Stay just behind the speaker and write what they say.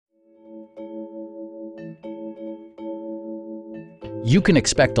You can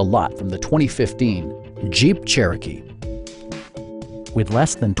expect a lot from the 2015 Jeep Cherokee. With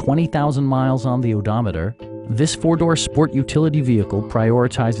less than 20,000 miles on the odometer, this four-door sport utility vehicle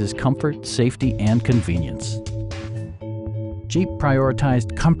prioritizes comfort, safety, and convenience. Jeep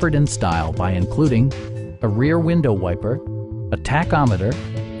prioritized comfort and style by including a rear window wiper, a tachometer,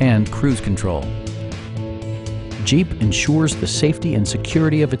 and cruise control. Jeep ensures the safety and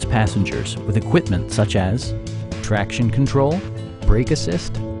security of its passengers with equipment such as traction control, brake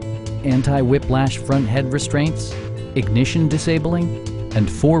assist, anti-whiplash front head restraints, ignition disabling,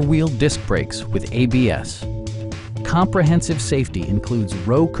 and four-wheel disc brakes with ABS. Comprehensive safety includes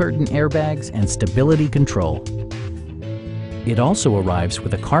row curtain airbags and stability control. It also arrives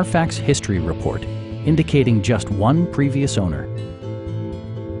with a Carfax history report indicating just one previous owner.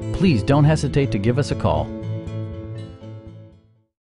 Please don't hesitate to give us a call.